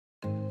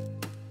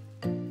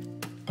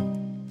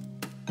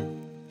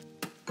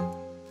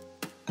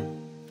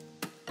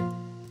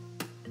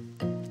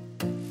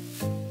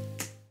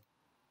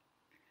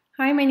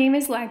Hi, my name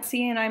is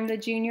Lexi and I'm the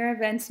Junior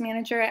Events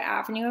Manager at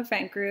Avenue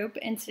Event Group,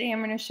 and today I'm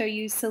going to show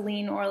you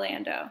Celine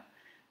Orlando.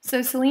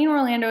 So Celine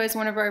Orlando is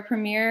one of our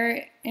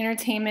premier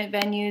entertainment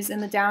venues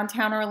in the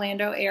downtown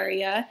Orlando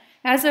area.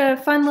 It has a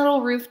fun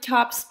little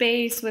rooftop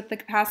space with the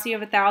capacity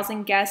of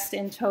 1,000 guests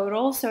in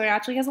total, so it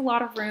actually has a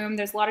lot of room.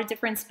 There's a lot of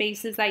different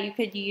spaces that you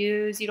could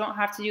use. You don't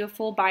have to do a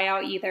full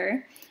buyout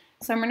either.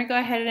 So I'm going to go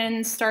ahead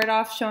and start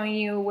off showing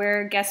you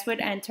where guests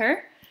would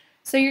enter.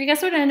 So your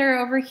guests would enter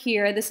over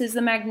here. This is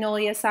the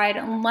Magnolia side,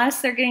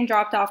 unless they're getting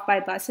dropped off by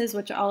buses,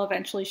 which I'll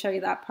eventually show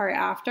you that part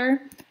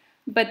after.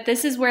 But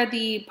this is where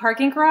the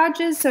parking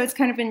garage is, so it's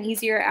kind of an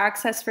easier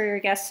access for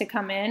your guests to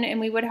come in. And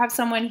we would have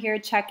someone here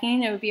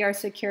checking. It would be our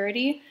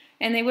security,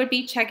 and they would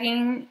be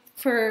checking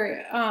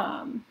for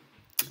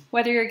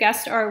whether your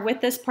guests are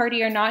with this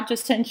party or not,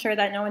 just to ensure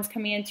that no one's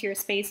coming into your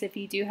space if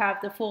you do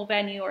have the full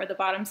venue or the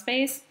bottom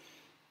space.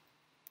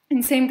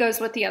 And same goes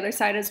with the other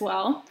side as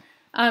well.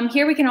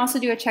 Here we can also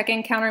do a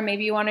check-in counter.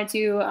 Maybe you want to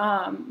do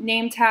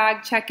name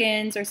tag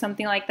check-ins or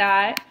something like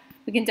that.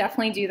 We can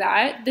definitely do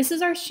that. This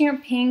is our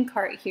champagne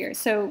cart here.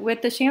 So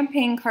with the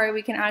champagne cart,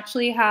 we can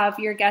actually have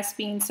your guests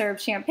being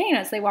served champagne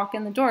as they walk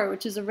in the door,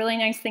 which is a really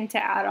nice thing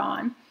to add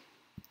on.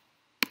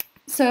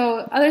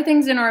 So other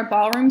things in our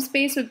ballroom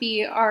space would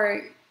be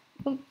our,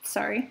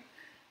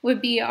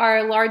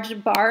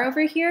 large bar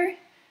over here.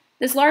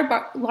 This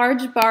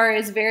large bar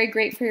is very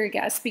great for your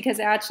guests because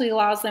it actually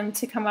allows them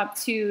to come up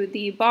to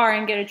the bar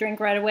and get a drink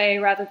right away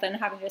rather than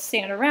having to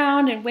stand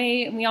around and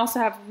wait. And we also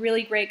have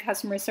really great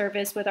customer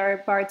service with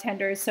our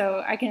bartenders,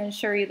 so I can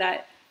assure you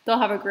that they'll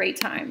have a great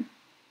time.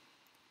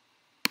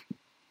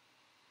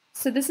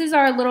 So this is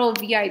our little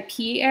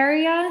VIP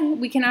area.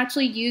 We can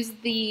actually use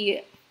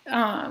the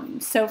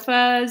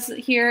sofas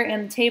here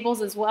and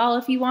tables as well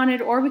if you wanted,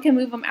 or we can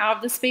move them out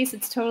of the space.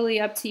 It's totally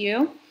up to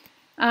you.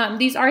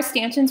 These are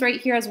stanchions right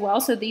here as well,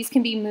 so these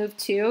can be moved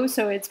too,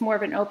 so it's more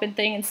of an open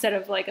thing instead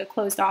of like a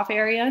closed off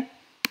area.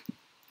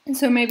 And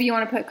so maybe you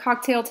want to put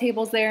cocktail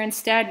tables there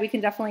instead. We can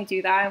definitely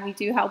do that, and we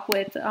do help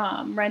with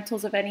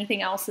rentals of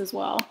anything else as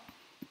well.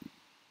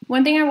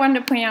 One thing I wanted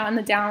to point out in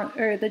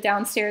the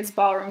downstairs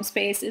ballroom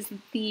space is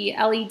the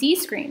LED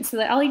screen. So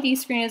the LED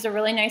screen is a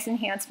really nice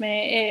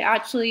enhancement. It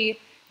actually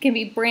can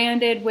be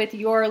branded with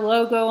your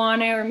logo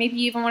on it, or maybe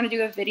you even want to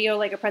do a video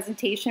like a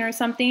presentation or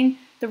something.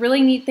 The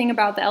really neat thing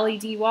about the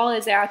LED wall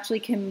is it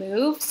actually can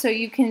move, so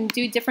you can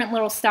do different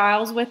little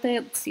styles with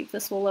it. Let's see if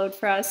this will load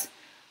for us.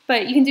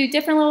 But you can do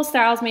different little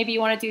styles. Maybe you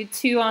want to do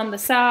two on the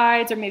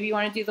sides, or maybe you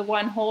want to do the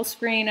one whole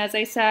screen, as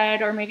I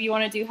said, or maybe you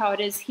want to do how it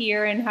is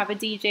here and have a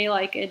DJ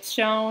like it's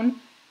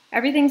shown.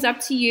 Everything's up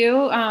to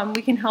you.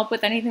 We can help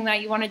with anything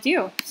that you want to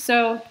do.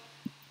 So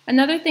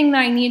another thing that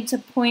I need to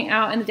point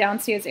out in the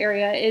downstairs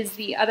area is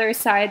the other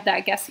side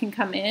that guests can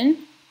come in.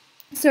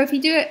 So if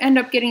you do end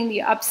up getting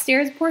the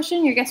upstairs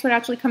portion, your guests would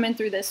actually come in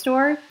through this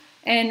door.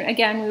 And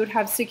again, we would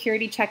have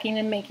security checking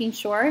and making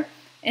sure.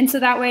 And so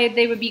that way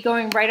they would be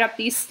going right up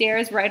these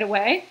stairs right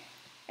away.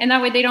 And that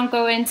way they don't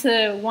go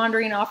into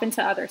wandering off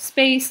into other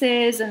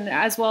spaces, and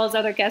as well as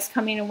other guests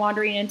coming and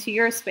wandering into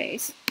your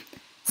space.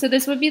 So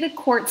this would be the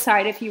court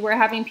side if you were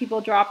having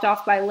people dropped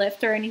off by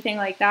Lyft or anything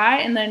like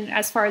that. And then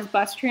as far as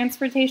bus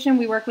transportation,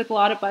 we work with a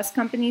lot of bus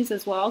companies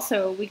as well,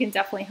 so we can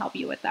definitely help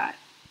you with that.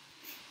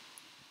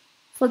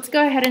 Let's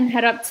go ahead and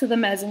head up to the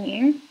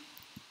mezzanine.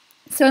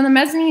 So in the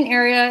mezzanine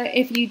area,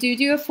 if you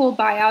do a full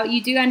buyout, you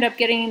do end up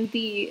getting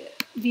the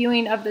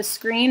viewing of the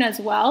screen as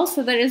well.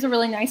 So that is a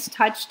really nice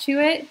touch to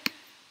it.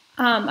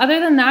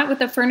 Other than that, with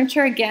the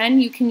furniture, again,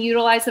 you can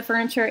utilize the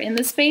furniture in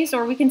the space,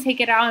 or we can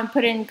take it out and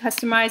put in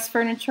customized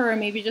furniture, or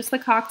maybe just the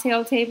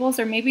cocktail tables,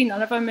 or maybe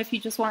none of them if you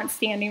just want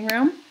standing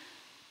room.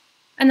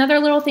 Another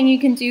little thing you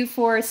can do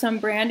for some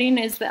branding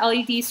is the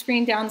LED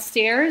screen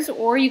downstairs,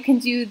 or you can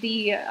do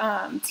the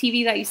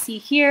TV that you see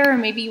here, or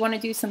maybe you want to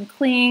do some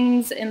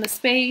clings in the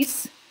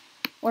space,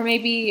 or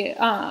maybe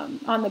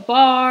on the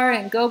bar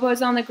and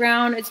gobos on the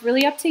ground. It's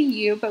really up to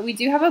you, but we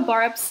do have a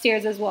bar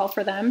upstairs as well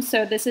for them.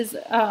 So this is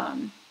a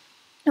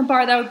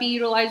bar that would be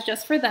utilized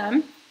just for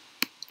them.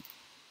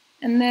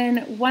 And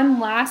then one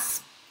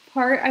last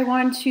part I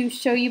wanted to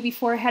show you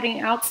before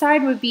heading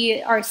outside would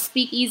be our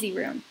speakeasy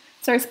room.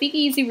 So our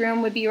speakeasy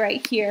room would be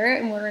right here,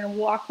 and we're going to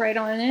walk right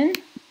on in.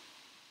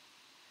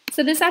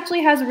 So this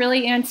actually has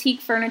really antique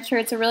furniture.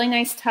 It's a really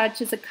nice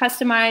touch. It's a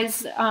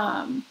customized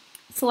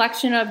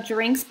selection of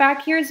drinks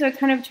back here, so it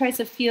kind of tries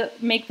to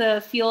make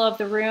the feel of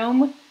the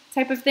room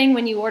type of thing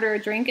when you order a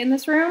drink in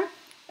this room.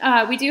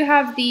 We do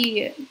have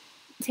the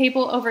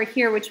table over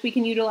here, which we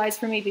can utilize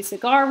for maybe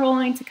cigar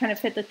rolling to kind of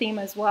fit the theme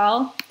as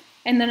well.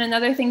 And then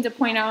another thing to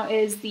point out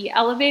is the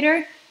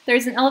elevator.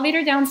 There's an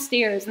elevator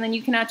downstairs, and then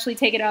you can actually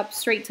take it up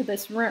straight to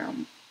this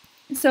room.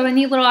 So a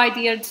neat little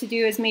idea to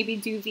do is maybe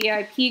do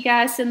VIP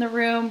guests in the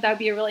room. That would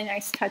be a really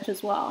nice touch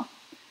as well.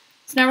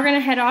 So now we're going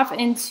to head off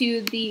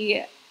into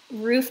the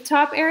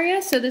rooftop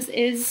area. So this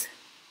is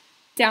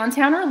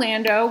downtown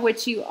Orlando,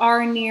 which you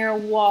are near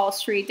Wall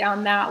Street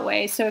down that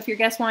way. So if your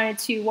guests wanted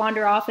to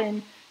wander off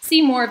and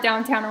see more of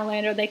downtown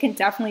Orlando, they can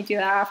definitely do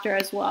that after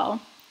as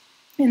well.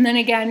 And then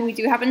again, we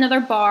do have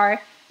another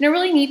bar. And a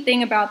really neat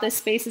thing about this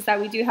space is that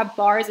we do have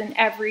bars in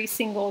every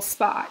single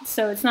spot.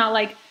 So it's not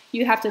like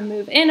you have to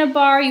move in a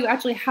bar, you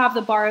actually have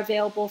the bar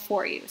available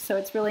for you. So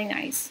it's really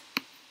nice.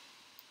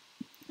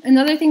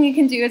 Another thing you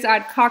can do is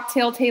add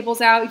cocktail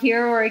tables out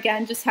here, or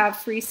again, just have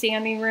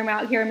freestanding room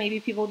out here. Maybe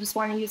people just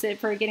want to use it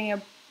for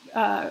getting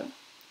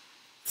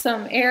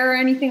some air or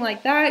anything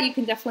like that. You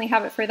can definitely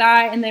have it for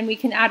that. And then we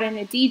can add in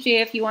a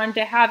DJ if you wanted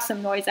to have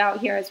some noise out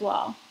here as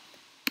well.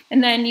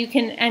 And then you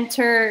can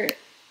enter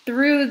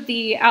through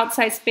the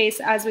outside space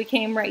as we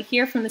came right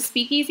here from the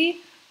speakeasy,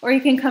 or you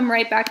can come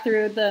right back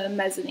through the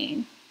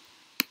mezzanine.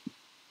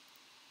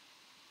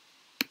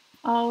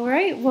 All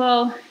right,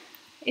 well,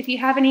 if you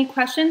have any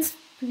questions,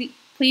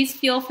 please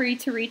feel free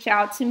to reach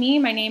out to me.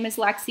 My name is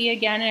Lexi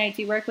again, and I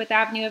do work with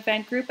Avenue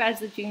Event Group as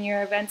the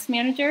Junior Events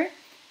Manager.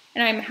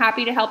 And I'm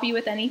happy to help you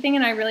with anything,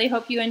 and I really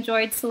hope you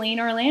enjoyed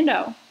Celine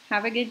Orlando.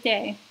 Have a good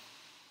day.